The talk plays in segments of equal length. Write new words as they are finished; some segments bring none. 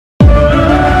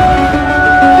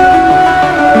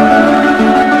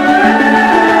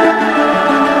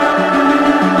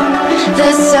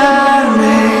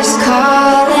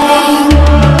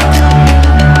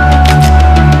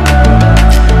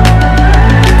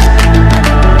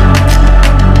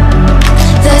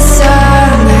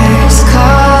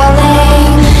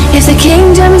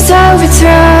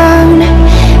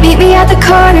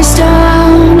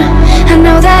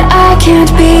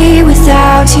can't be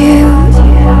without you.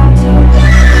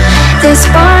 This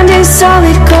bond is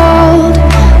solid gold.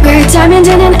 We're a diamond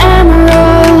and an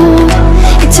emerald.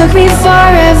 It took me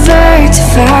forever to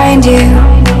find you.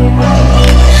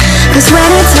 'Cause when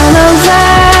it's all over,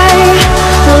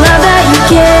 the love that you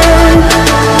give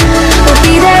will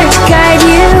be there to guide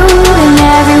you in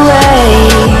every way.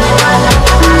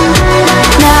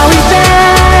 Now we've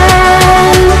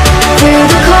been through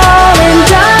the cold and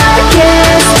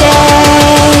darkest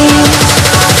days.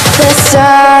 The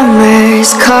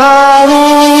summer's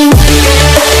calling.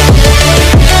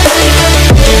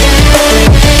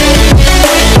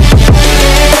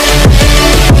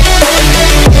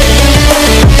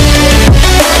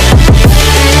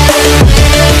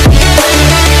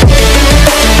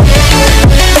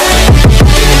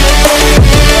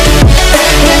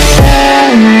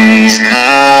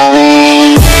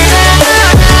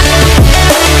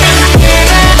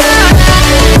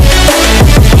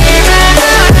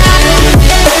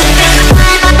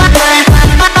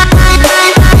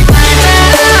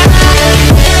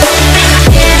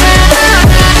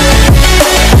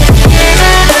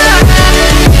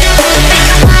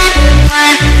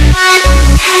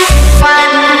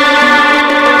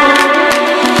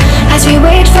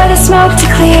 Smoke to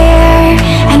clear,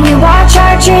 and we watch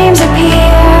our dreams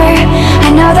appear. I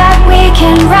know that we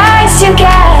can rise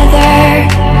together.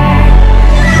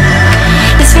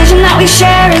 This vision that we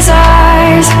share is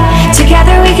ours.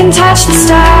 Together we can touch the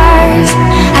stars.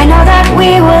 I know that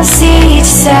we will see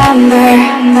December.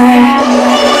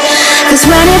 'Cause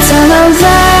when it's all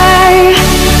over,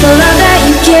 the love that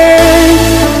you give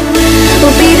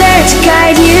will be there to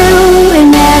guide you in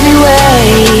every way.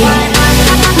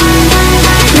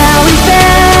 Now we've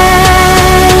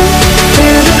been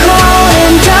through the cold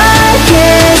and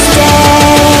darkest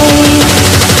days.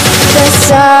 The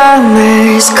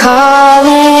summer's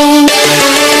calling.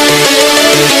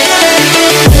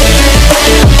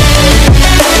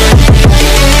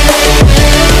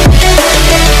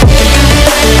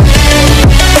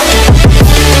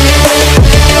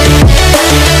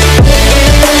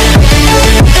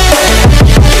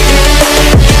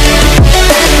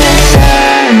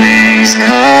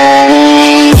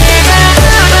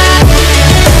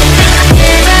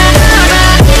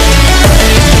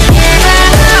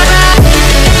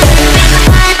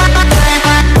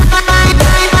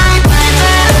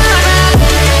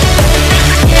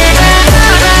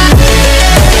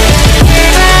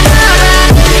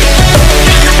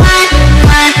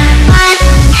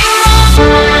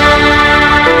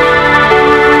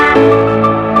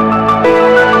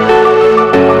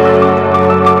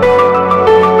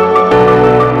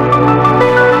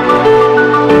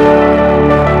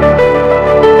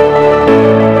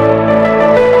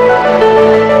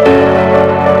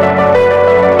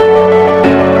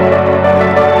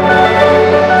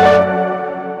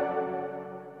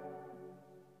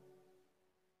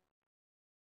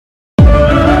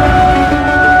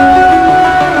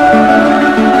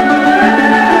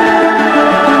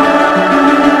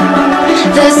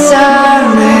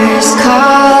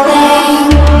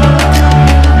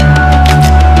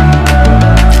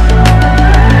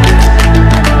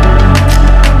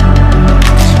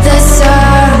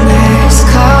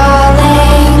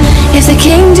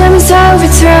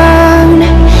 Overthrown,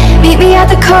 meet me at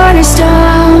the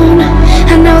cornerstone.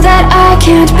 I know that I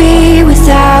can't be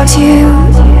without you.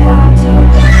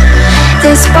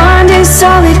 This bond is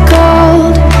solid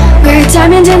gold. We're a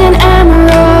diamond and an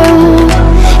emerald.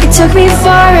 It took me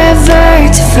forever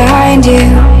to find you.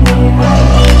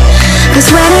 'Cause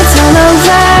when it's all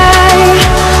over,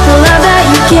 the love that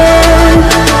you give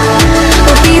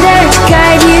will be there to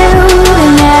guide you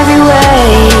in every way.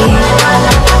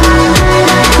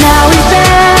 Now we've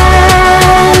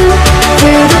been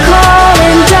through the cold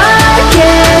and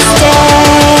darkest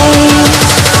days.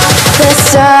 The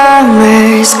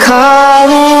summer's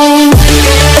calling.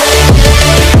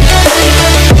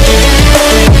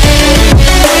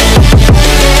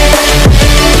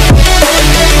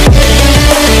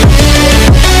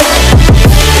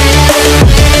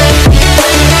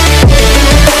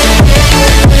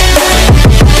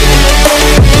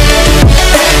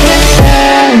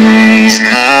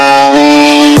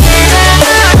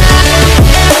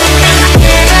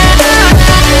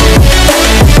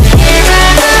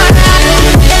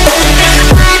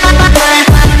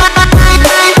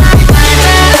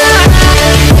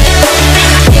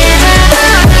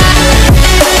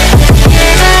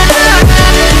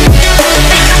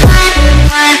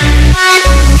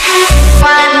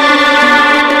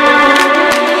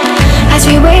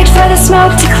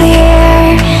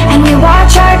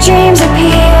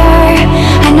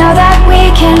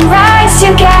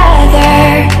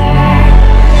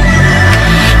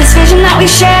 we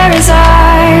share is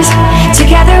ours.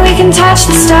 Together we can touch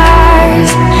the stars.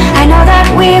 I know that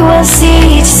we will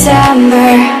see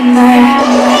December.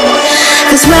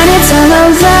 Cause when it's all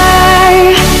over,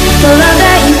 the love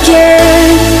that you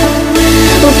give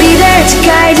will be there to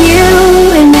guide you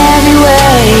in every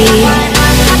way.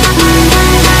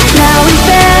 Now we've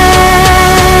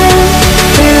been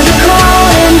through the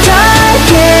cold and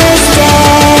darkest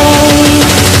days.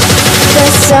 The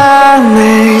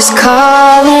summer's cold.